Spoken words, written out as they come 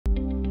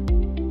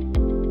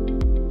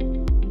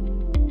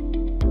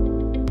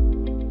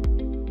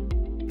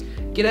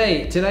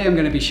G'day! Today I'm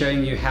going to be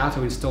showing you how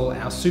to install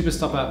our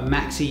SuperSTOPPER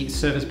Maxi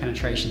surface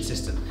penetration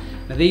system.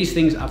 Now these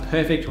things are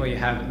perfect where you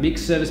have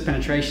mixed surface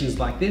penetrations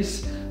like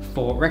this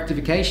for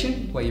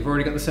rectification, where you've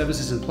already got the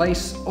surfaces in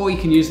place, or you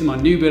can use them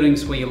on new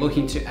buildings where you're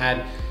looking to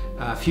add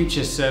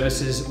future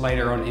services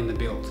later on in the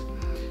build.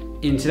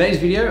 In today's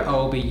video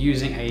I'll be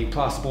using a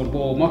plasterboard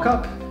wall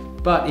mock-up,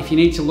 but if you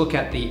need to look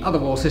at the other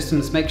wall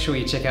systems, make sure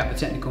you check out the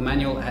technical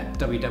manual at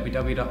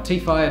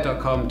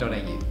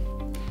www.tfire.com.au.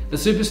 The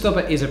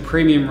SuperSTOPPER is a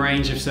premium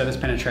range of surface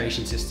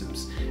penetration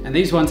systems, and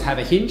these ones have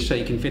a hinge so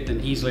you can fit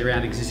them easily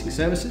around existing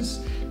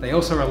surfaces. They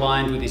also are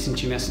aligned with this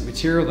Intumescent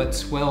material that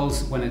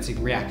swells when it's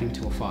reacting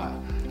to a fire.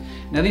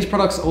 Now these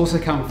products also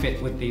come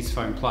fit with these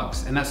foam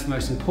plugs, and that's the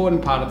most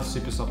important part of the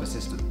SuperSTOPPER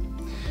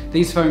system.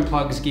 These foam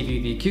plugs give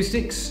you the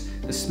acoustics,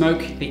 the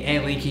smoke, the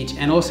air leakage,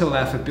 and also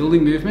allow for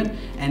building movement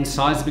and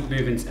seismic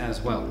movements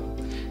as well.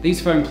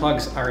 These foam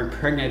plugs are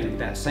impregnated with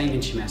that same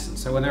intumescent,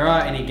 so when there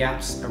are any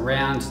gaps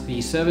around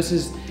the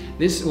surfaces,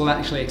 this will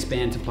actually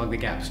expand to plug the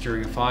gaps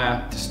during a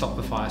fire to stop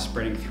the fire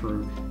spreading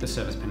through the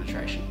surface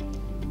penetration.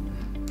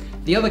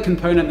 The other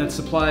component that's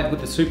supplied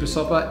with the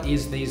SuperSTOPPER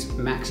is these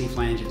Maxi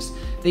flanges.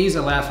 These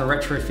allow for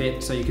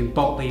retrofit, so you can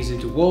bolt these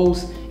into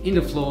walls,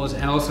 into floors,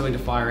 and also into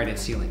fire-rated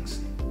ceilings.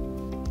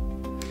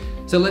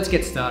 So let's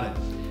get started.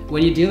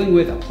 When you're dealing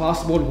with a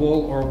plasterboard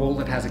wall or a wall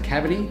that has a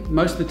cavity,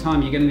 most of the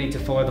time you're going to need to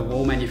follow the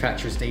wall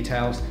manufacturer's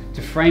details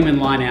to frame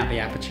and line out the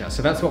aperture.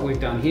 So that's what we've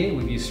done here.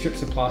 We've used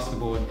strips of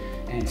plasterboard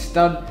and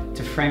stud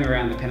to frame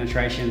around the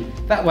penetration.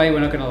 That way we're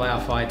not going to allow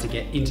fire to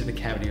get into the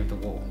cavity of the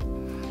wall.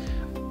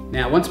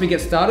 Now once we get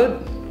started,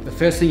 the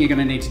first thing you're going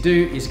to need to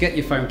do is get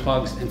your foam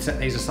plugs and set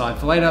these aside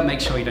for later. Make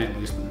sure you don't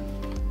lose them.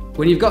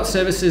 When you've got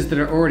surfaces that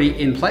are already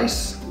in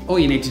place, all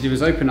you need to do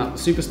is open up the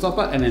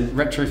SuperSTOPPER and then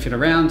retrofit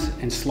around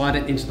and slide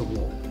it into the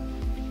wall.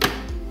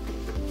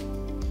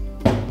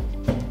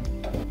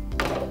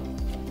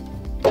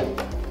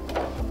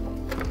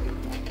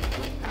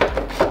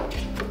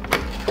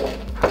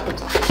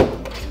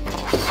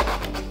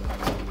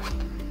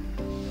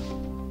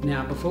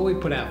 Now before we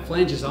put our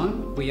flanges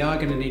on, we are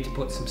going to need to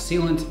put some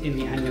sealant in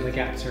the annular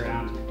gaps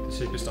around the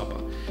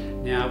SuperSTOPPER.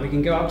 Now we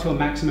can go up to a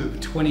maximum of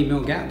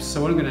 20mm gaps,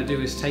 so what I'm going to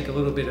do is take a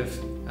little bit of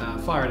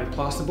fire-rated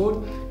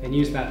plasterboard and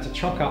use that to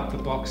chock up the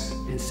box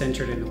and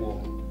center it in the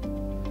wall.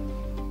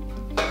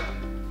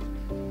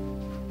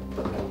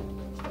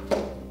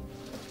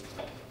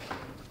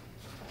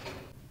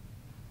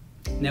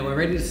 Now we're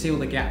ready to seal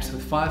the gaps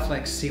with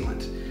Fireflex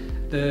sealant.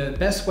 The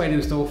best way to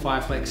install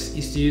Fireflex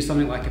is to use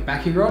something like a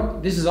backing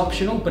rod. This is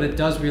optional, but it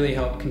does really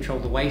help control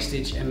the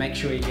wastage and make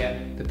sure you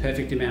get the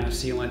perfect amount of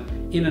sealant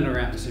in and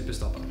around the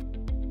SuperSTOPPER.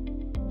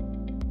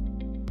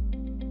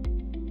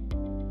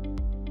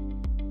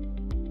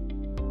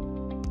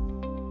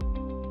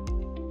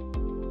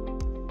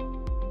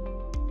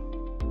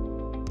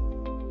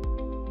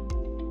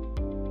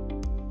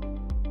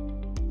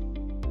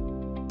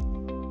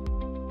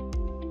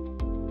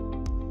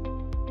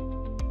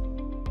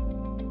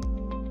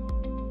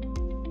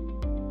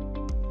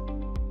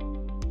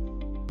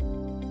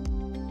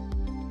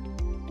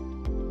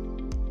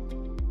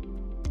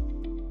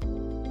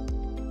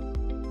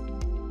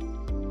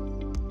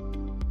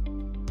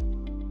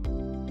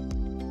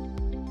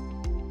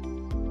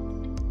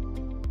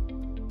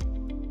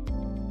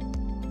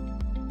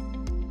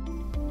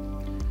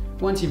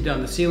 Once you've done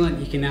the sealant,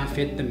 you can now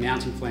fit the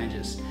mounting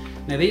flanges.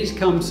 Now these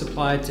come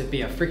supplied to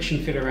be a friction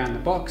fit around the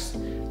box.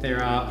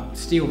 There are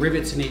steel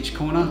rivets in each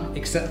corner,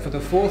 except for the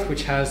fourth,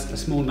 which has a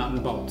small nut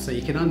and bolt. So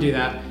you can undo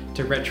that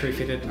to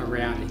retrofit it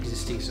around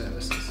existing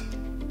surfaces.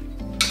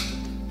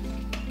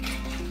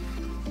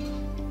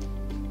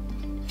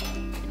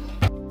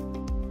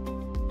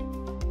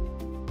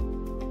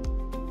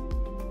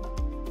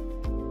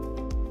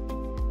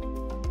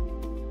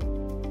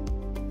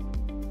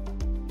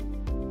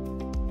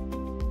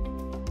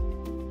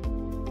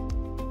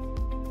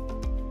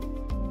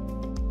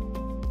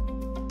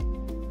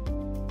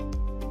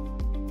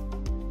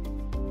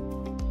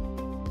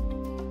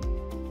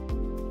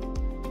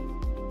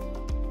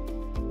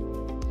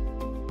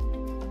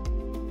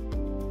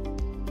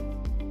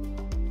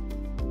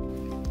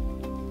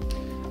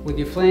 With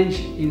your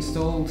flange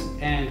installed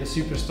and the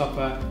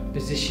SuperSTOPPER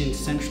positioned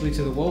centrally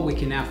to the wall, we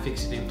can now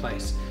fix it in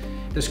place.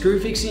 The screw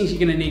fixings you're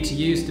going to need to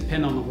use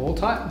depend on the wall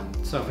type.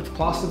 So if it's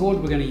plasterboard,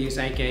 we're going to use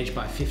 8 gauge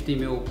by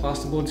 50mm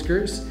plasterboard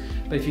screws.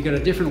 But if you've got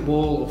a different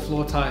wall or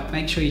floor type,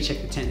 make sure you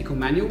check the technical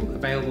manual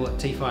available at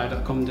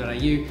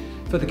tfire.com.au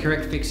for the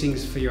correct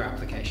fixings for your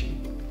application.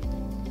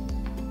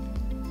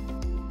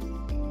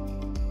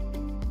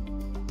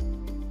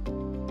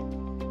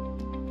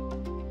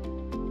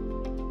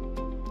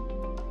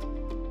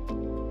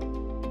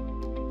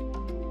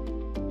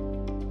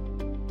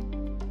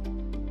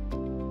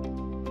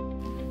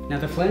 Now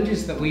the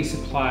flanges that we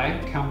supply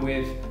come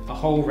with a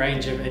whole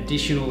range of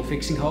additional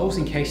fixing holes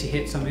in case you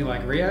hit something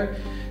like Rio.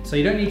 So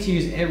you don't need to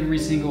use every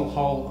single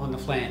hole on the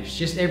flange,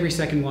 just every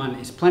second one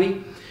is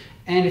plenty.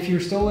 And if you're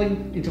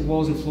installing into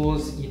walls and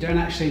floors, you don't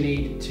actually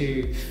need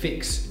to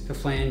fix the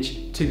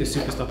flange to the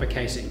SuperSTOPPER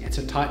casing. It's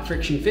a tight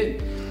friction fit.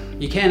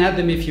 You can add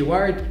them if you're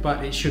worried,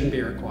 but it shouldn't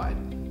be required.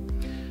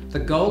 The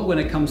goal when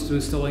it comes to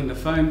installing the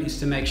foam is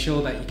to make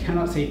sure that you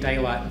cannot see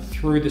daylight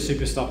through the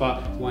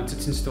SuperStopper once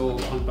it's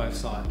installed on both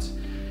sides.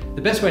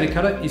 The best way to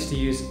cut it is to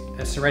use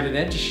a serrated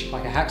edge,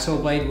 like a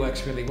hacksaw blade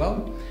works really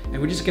well.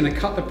 And we're just going to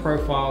cut the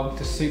profile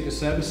to suit the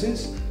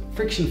surfaces,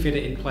 friction fit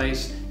it in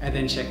place, and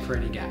then check for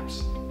any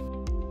gaps.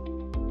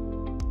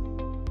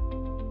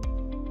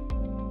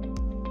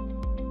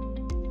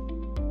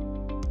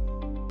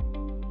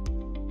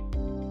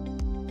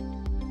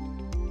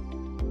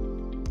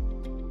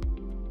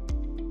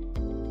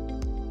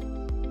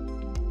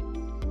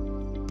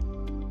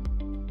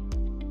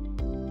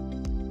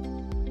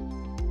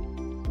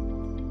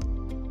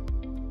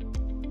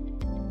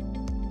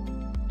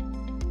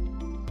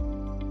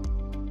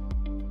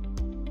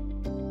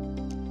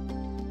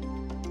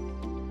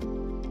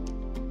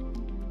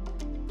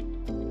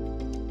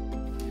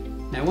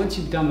 Now once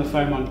you've done the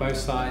foam on both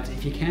sides,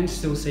 if you can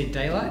still see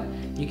daylight,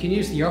 you can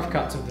use the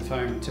offcuts of the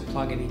foam to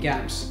plug any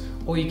gaps,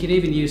 or you can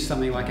even use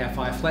something like our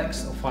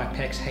 5Flex or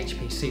 5PEX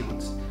HP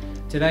sealants.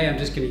 Today I'm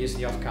just going to use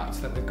the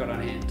offcuts that we've got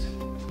on hand.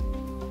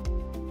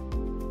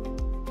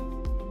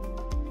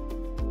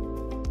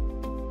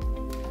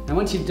 Now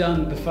once you've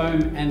done the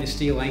foam and the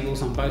steel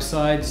angles on both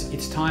sides,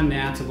 it's time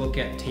now to look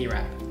at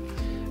T-wrap.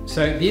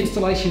 So the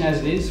installation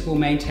as it is will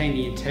maintain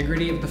the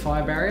integrity of the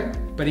fire barrier,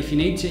 but if you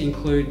need to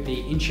include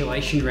the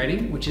insulation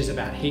rating, which is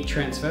about heat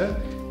transfer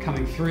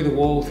coming through the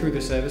wall, through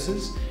the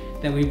surfaces,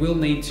 then we will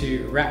need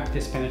to wrap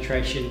this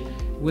penetration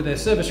with a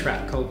service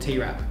wrap called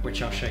T-wrap,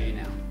 which I'll show you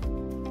now.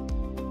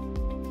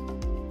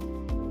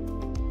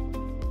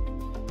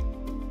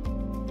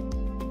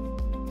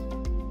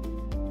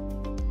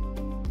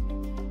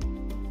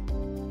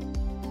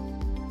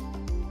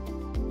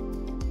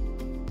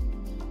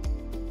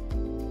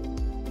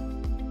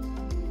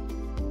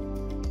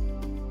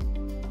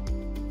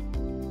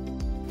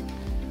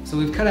 So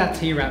we've cut our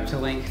T-wrap to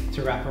length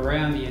to wrap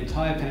around the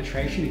entire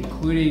penetration,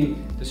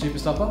 including the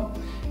SuperStopper,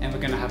 and we're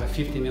going to have a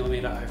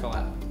 50mm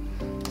overlap.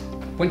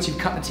 Once you've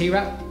cut the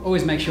T-wrap,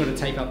 always make sure to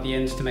tape up the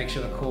ends to make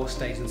sure the core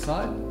stays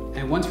inside.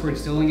 And once we're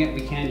installing it,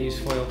 we can use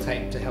foil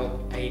tape to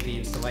help aid the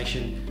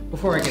installation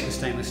before I get the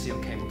stainless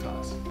steel cable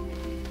ties.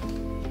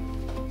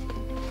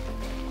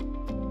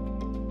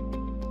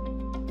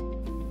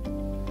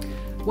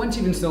 Once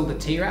you've installed the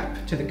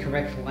T-wrap to the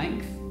correct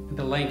length,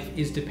 the length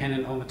is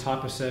dependent on the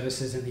type of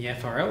services in the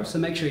FRL, so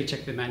make sure you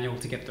check the manual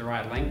to get the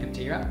right length of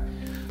T-wrap.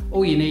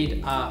 All you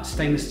need are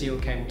stainless steel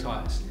cable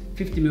ties,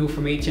 50mm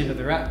from each end of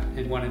the wrap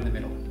and one in the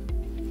middle.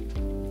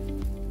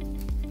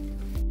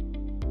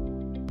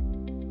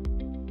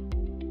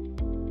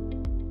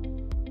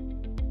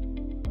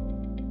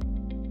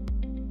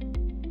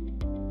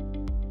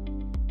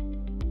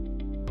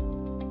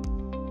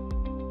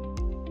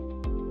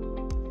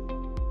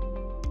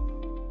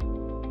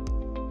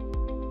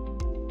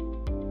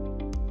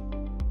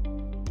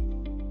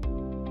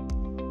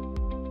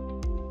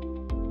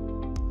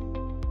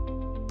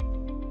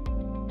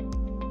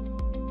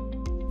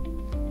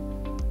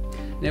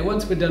 Now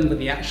once we're done with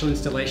the actual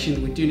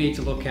installation, we do need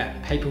to look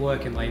at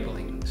paperwork and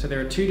labeling. So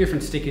there are two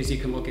different stickers you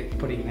can look at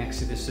putting next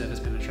to this service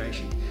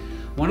penetration.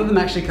 One of them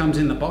actually comes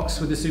in the box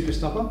with the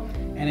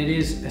SuperStopper, and it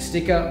is a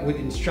sticker with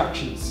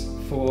instructions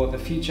for the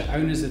future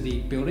owners of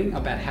the building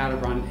about how to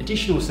run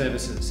additional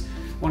services.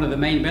 One of the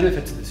main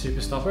benefits of the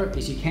SuperStopper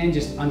is you can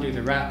just undo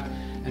the wrap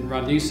and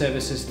run new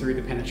services through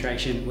the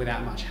penetration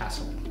without much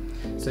hassle.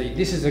 So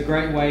this is a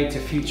great way to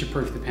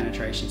future-proof the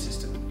penetration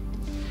system.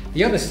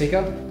 The other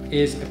sticker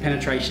is a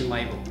penetration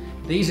label.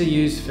 These are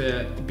used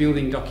for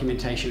building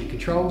documentation and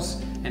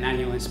controls and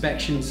annual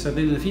inspections, so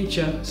that in the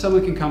future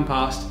someone can come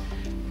past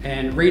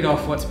and read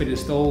off what's been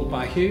installed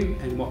by who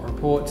and what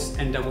reports,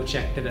 and double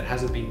check that it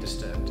hasn't been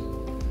disturbed.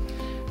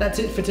 That's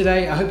it for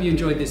today. I hope you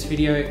enjoyed this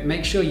video.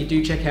 Make sure you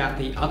do check out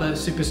the other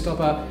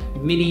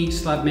SuperStopper mini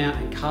slab mount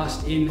and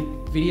cast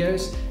in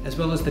videos, as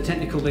well as the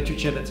technical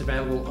literature that's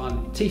available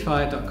on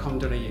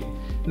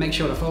tfire.com.au. Make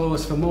sure to follow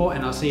us for more,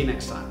 and I'll see you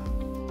next time.